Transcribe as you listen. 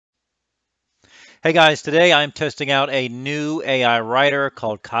Hey guys, today I'm testing out a new AI writer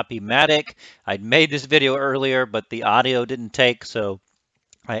called Copymatic. I made this video earlier, but the audio didn't take, so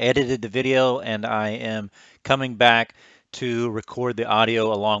I edited the video and I am coming back to record the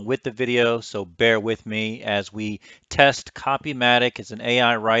audio along with the video, so bear with me as we test Copymatic. It's an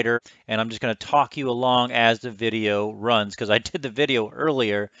AI writer, and I'm just going to talk you along as the video runs because I did the video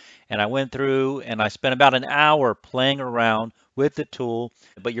earlier and I went through and I spent about an hour playing around with the tool.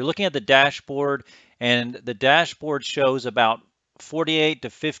 But you're looking at the dashboard, and the dashboard shows about 48 to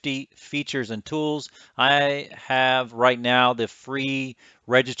 50 features and tools. I have right now the free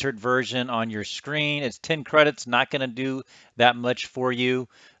registered version on your screen. It's 10 credits, not going to do that much for you,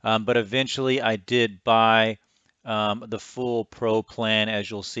 but eventually I did buy the full pro plan, as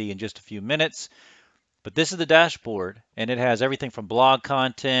you'll see in just a few minutes. But this is the dashboard, and it has everything from blog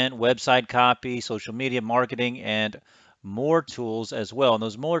content, website copy, social media marketing, and more tools as well. And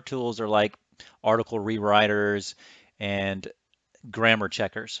those more tools are like article rewriters and grammar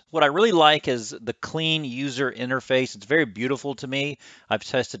checkers. What I really like is the clean user interface. It's very beautiful to me. I've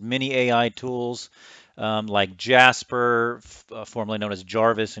tested many AI tools like Jasper, formerly known as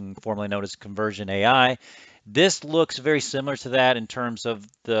Jarvis and formerly known as Conversion AI. This looks very similar to that in terms of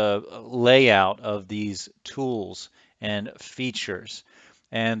the layout of these tools and features.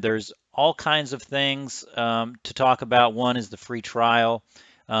 And there's all kinds of things to talk about. One is the free trial,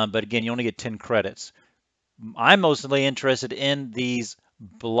 but again, you only get 10 credits. I'm mostly interested in these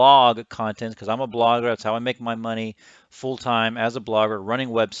blog contents because I'm a blogger. That's how I make my money full time as a blogger, running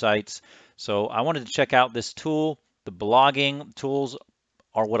websites. So I wanted to check out this tool. The blogging tools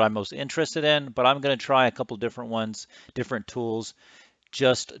are what I'm most interested in, but I'm going to try a couple different ones, different tools,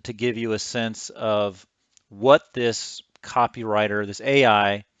 just to give you a sense of what this copywriter, this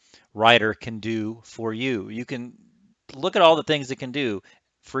AI writer can do for you. You can look at all the things it can do.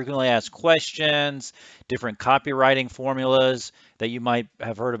 Frequently asked questions, different copywriting formulas that you might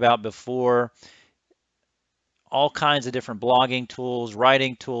have heard about before, all kinds of different blogging tools,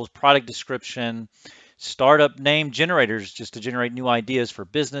 writing tools, product description, startup name generators just to generate new ideas for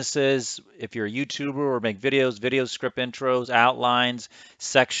businesses. If you're a YouTuber or make videos, video script intros, outlines,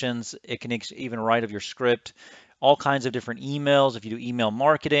 sections, it can even write of your script. All kinds of different emails if you do email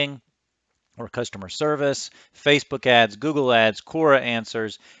marketing or customer service, Facebook ads, Google ads, Quora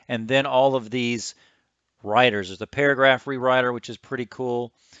answers, and then all of these writers. There's a paragraph rewriter, which is pretty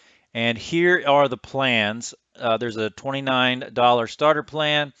cool. And here are the plans. There's a $29 starter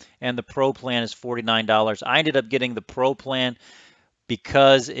plan, and the pro plan is $49. I ended up getting the pro plan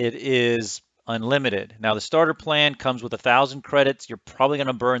because it is unlimited. Now, the starter plan comes with 1,000 credits. You're probably going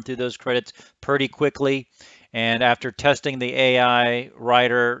to burn through those credits pretty quickly. And after testing the AI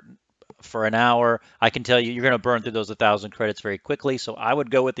writer for an hour, I can tell you you're going to burn through those 1,000 credits very quickly. So I would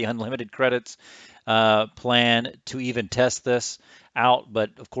go with the unlimited credits plan to even test this out.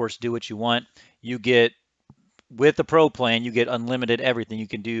 But of course, do what you want. You get, with the pro plan, you get unlimited everything. You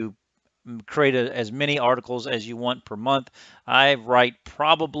can create as many articles as you want per month. I write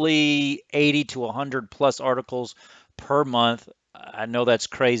probably 80 to 100 plus articles per month. I know that's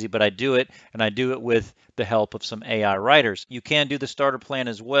crazy, but I do it, and I do it with the help of some AI writers. You can do the starter plan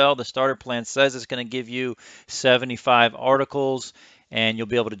as well. The starter plan says it's going to give you 75 articles, and you'll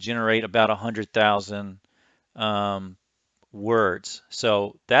be able to generate about 100,000 words.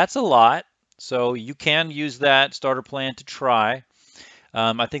 So that's a lot. So you can use that starter plan to try.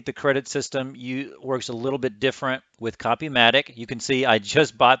 I think the credit system works a little bit different with Copymatic. You can see I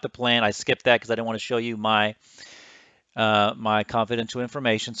just bought the plan. I skipped that because I didn't want to show you my confidential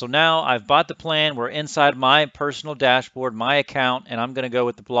information. So now I've bought the plan. We're inside my personal dashboard, my account, and I'm going to go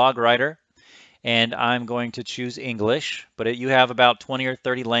with the blog writer, and I'm going to choose English. But you have about 20 or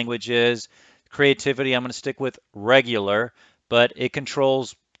 30 languages. Creativity, I'm going to stick with regular, but it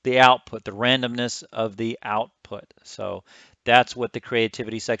controls the output, the randomness of the output. So that's what the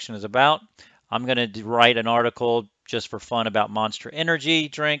creativity section is about. I'm going to write an article just for fun about Monster Energy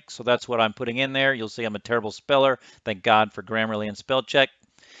drink. So that's what I'm putting in there. You'll see I'm a terrible speller. Thank God for Grammarly and spell check.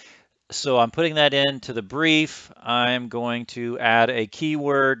 So I'm putting that into the brief. I'm going to add a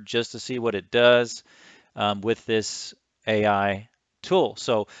keyword just to see what it does with this AI tool.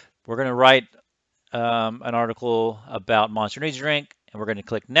 So we're going to write an article about Monster Energy drink, and we're going to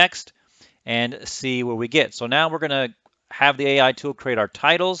click next and see where we get. So now we're going to have the AI tool create our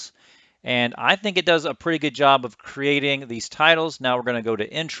titles, and I think it does a pretty good job of creating these titles. Now we're going to go to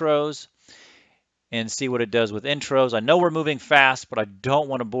intros and see what it does with intros. I know we're moving fast, but I don't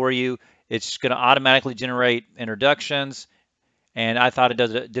want to bore you. It's going to automatically generate introductions, and I thought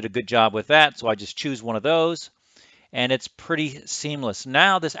it did a good job with that, so I just choose one of those. and it's pretty seamless.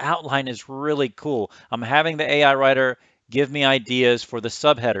 Now this outline is really cool. I'm having the AI writer give me ideas for the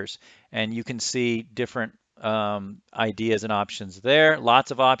subheaders, and you can see different ideas and options there.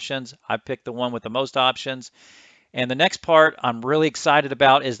 Lots of options. I picked the one with the most options. And the next part I'm really excited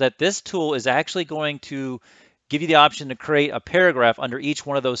about is that this tool is actually going to give you the option to create a paragraph under each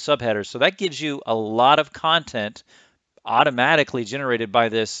one of those subheaders. So that gives you a lot of content automatically generated by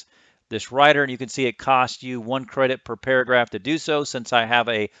this writer, and you can see it costs you 1 credit per paragraph to do so. Since I have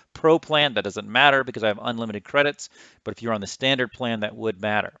a pro plan, that doesn't matter because I have unlimited credits, but if you're on the standard plan, that would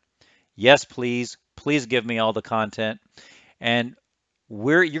matter. Yes, please give me all the content. And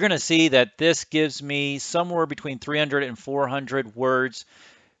you're going to see that this gives me somewhere between 300 and 400 words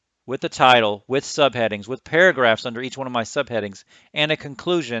with the title, with subheadings, with paragraphs under each one of my subheadings, and a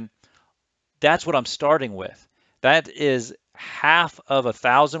conclusion. That's what I'm starting with. That is half of a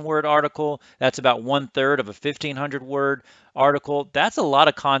 1,000-word article. That's about 1/3 of a 1,500-word article. That's a lot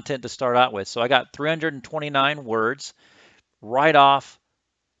of content to start out with. So I got 329 words right off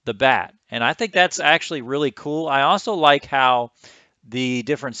the bat. And I think that's actually really cool. I also like how the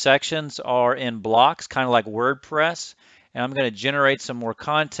different sections are in blocks, kind of like WordPress. And I'm going to generate some more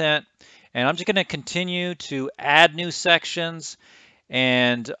content. And I'm just going to continue to add new sections.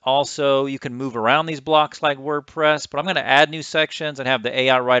 And also you can move around these blocks like WordPress, but I'm going to add new sections and have the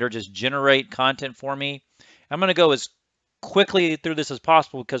AI writer just generate content for me. I'm going to go as quickly through this as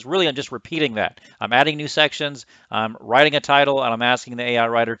possible because really I'm just repeating that. I'm adding new sections, I'm writing a title, and I'm asking the AI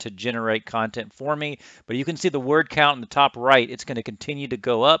writer to generate content for me. But you can see the word count in the top right. It's going to continue to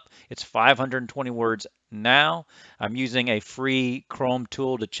go up. It's 520 words now. I'm using a free Chrome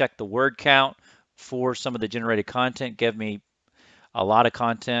tool to check the word count for some of the generated content. Give me a lot of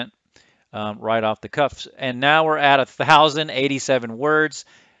content right off the cuff. And now we're at 1,087 words.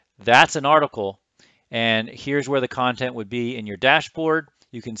 That's an article. And here's where the content would be in your dashboard.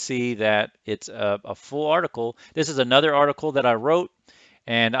 You can see that it's a full article. This is another article that I wrote,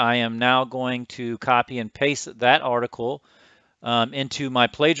 and I am now going to copy and paste that article into my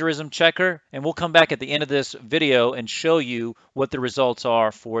plagiarism checker. And we'll come back at the end of this video and show you what the results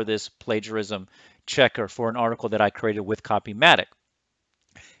are for this plagiarism checker for an article that I created with Copymatic.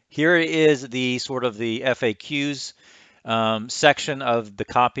 Here is the sort of the FAQs section of the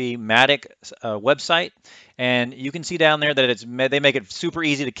Copymatic website, and you can see down there that they make it super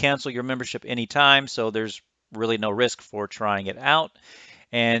easy to cancel your membership anytime, so there's really no risk for trying it out.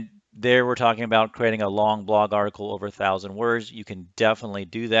 And there we're talking about creating a long blog article over 1,000 words. You can definitely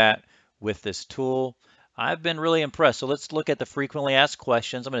do that with this tool. I've been really impressed. So let's look at the frequently asked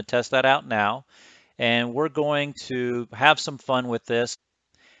questions. I'm going to test that out now, and we're going to have some fun with this.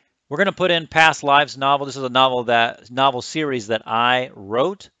 We're going to put in past lives novel. This is a novel series that I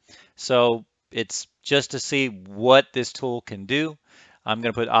wrote. So it's just to see what this tool can do. I'm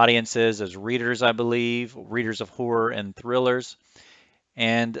going to put audiences as readers, I believe, readers of horror and thrillers.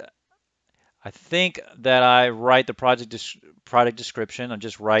 And I think that I write the product description. I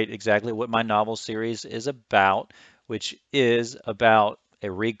just write exactly what my novel series is about, which is about a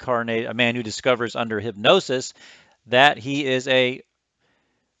man who discovers under hypnosis that he is a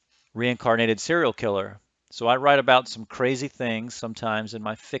reincarnated serial killer. So I write about some crazy things sometimes in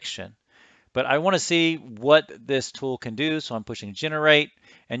my fiction. But I want to see what this tool can do, so I'm pushing generate,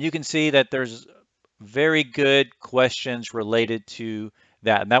 and you can see that there's very good questions related to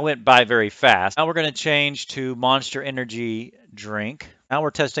that. And that went by very fast. Now we're going to change to Monster Energy drink. Now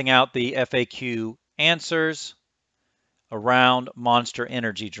we're testing out the FAQ answers around Monster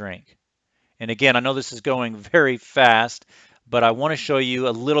Energy drink. And again, I know this is going very fast, but I want to show you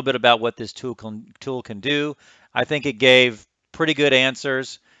a little bit about what this tool can do. I think it gave pretty good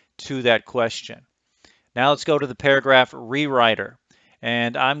answers to that question. Now let's go to the paragraph rewriter.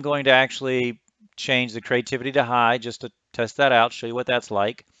 And I'm going to actually change the creativity to high just to test that out, show you what that's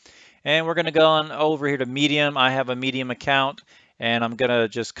like. And we're going to go on over here to Medium. I have a Medium account, and I'm going to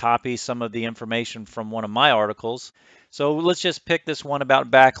just copy some of the information from one of my articles. So let's just pick this one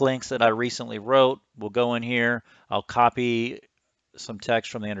about backlinks that I recently wrote. We'll go in here. I'll copy some text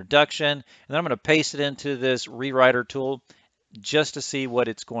from the introduction, and then I'm going to paste it into this rewriter tool just to see what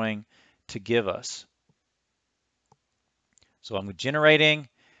it's going to give us. So I'm generating,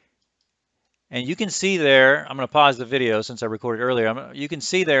 and you can see there, I'm going to pause the video since I recorded earlier. You can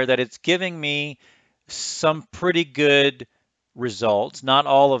see there that it's giving me some pretty good results. Not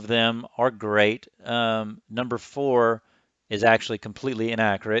all of them are great. Number 4 is actually completely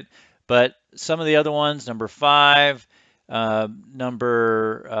inaccurate, but some of the other ones, number 5,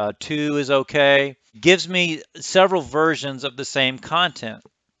 number 2 is okay. Gives me several versions of the same content.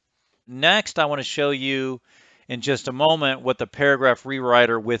 Next, I want to show you in just a moment what the paragraph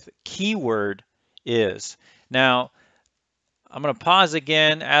rewriter with keyword is. Now, I'm going to pause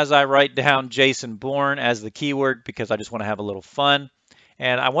again as I write down Jason Bourne as the keyword because I just want to have a little fun.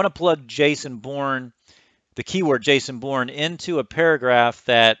 And I want to plug Jason Bourne, the keyword Jason Bourne, into a paragraph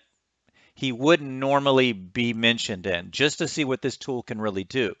that he wouldn't normally be mentioned in, just to see what this tool can really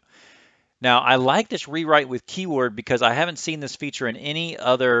do. Now, I like this rewrite with keyword because I haven't seen this feature in any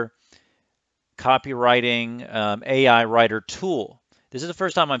other copywriting AI writer tool. This is the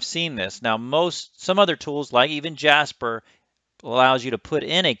first time I've seen this. Now, some other tools, like even Jasper, allows you to put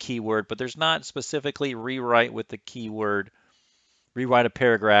in a keyword, but there's not specifically rewrite with the keyword, rewrite a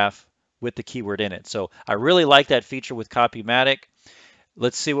paragraph with the keyword in it. So I really like that feature with Copymatic.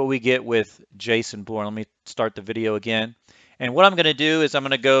 Let's see what we get with Jason Bourne. Let me start the video again. And what I'm going to do is I'm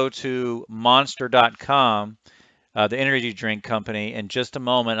going to go to monster.com, the energy drink company, in just a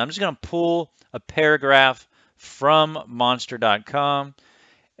moment. I'm just going to pull a paragraph from monster.com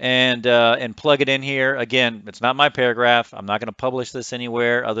and plug it in here. Again, it's not my paragraph. I'm not going to publish this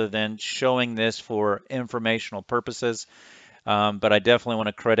anywhere other than showing this for informational purposes. But I definitely want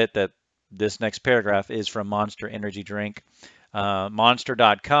to credit that this next paragraph is from Monster Energy Drink.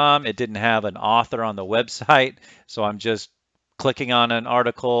 Monster.com. It didn't have an author on the website, so I'm just clicking on an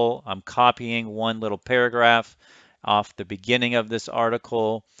article. I'm copying one little paragraph off the beginning of this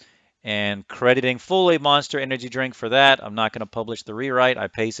article and crediting fully Monster Energy Drink for that. I'm not going to publish the rewrite. I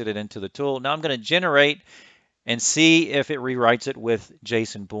pasted it into the tool. Now I'm going to generate and see if it rewrites it with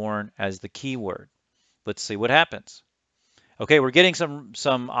Jason Bourne as the keyword. Let's see what happens. Okay, we're getting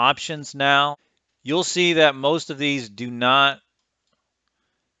some options now. You'll see that most of these do not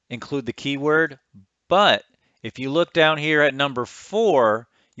include the keyword, but if you look down here at number 4,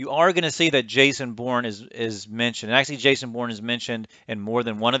 you are going to see that Jason Bourne is mentioned. Actually, Jason Bourne is mentioned in more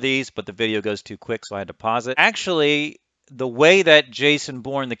than one of these, but the video goes too quick, so I had to pause it. Actually, the way that Jason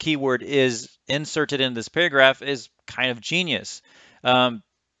Bourne, the keyword, is inserted in this paragraph is kind of genius.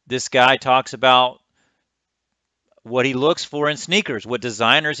 This guy talks about what he looks for in sneakers, what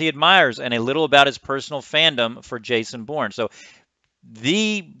designers he admires, and a little about his personal fandom for Jason Bourne. So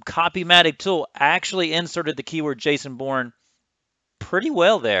the Copymatic tool actually inserted the keyword Jason Bourne pretty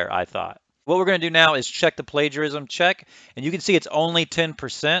well there, I thought. What we're going to do now is check the plagiarism check, and you can see it's only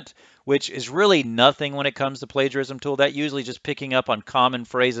 10%, which is really nothing when it comes to plagiarism tool. That usually just picking up on common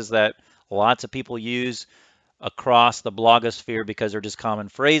phrases that lots of people use across the blogosphere because they're just common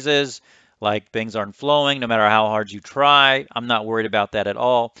phrases, like things aren't flowing no matter how hard you try. I'm not worried about that at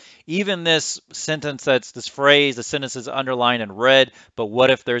all. Even this sentence, this phrase, the sentence is underlined in red, but what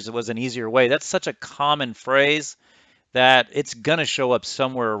if there was an easier way? That's such a common phrase that it's going to show up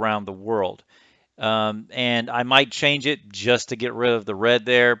somewhere around the world. And I might change it just to get rid of the red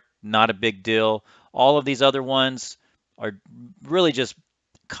there. Not a big deal. All of these other ones are really just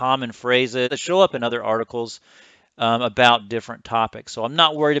common phrases that show up in other articles about different topics. So I'm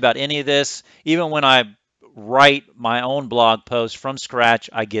not worried about any of this. Even when I write my own blog post from scratch,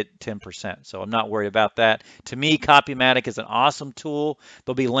 I get 10%. So I'm not worried about that. To me, Copymatic is an awesome tool.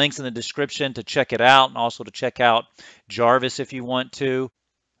 There'll be links in the description to check it out and also to check out Jarvis if you want to.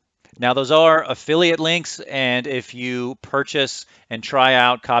 Now, those are affiliate links, and if you purchase and try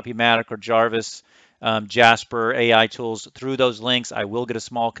out Copymatic or Jarvis, Jasper AI tools through those links, I will get a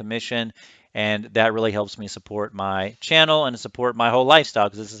small commission, and that really helps me support my channel and support my whole lifestyle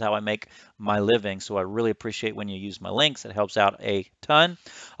because this is how I make my living. So I really appreciate when you use my links. It helps out a ton.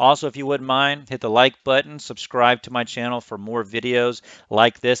 Also, if you wouldn't mind, hit the like button, subscribe to my channel for more videos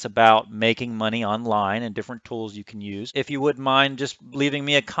like this about making money online and different tools you can use. If you wouldn't mind just leaving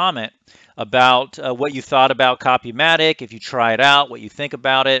me a comment about what you thought about Copymatic, if you try it out, what you think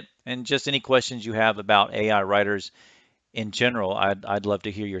about it, and just any questions you have about AI writers in general. I'd love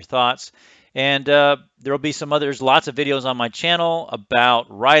to hear your thoughts. And there will be there's lots of videos on my channel about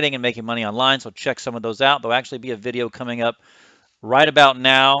writing and making money online, so check some of those out. There'll actually be a video coming up right about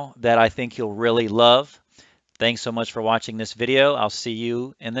now that I think you'll really love. Thanks so much for watching this video. I'll see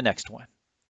you in the next one.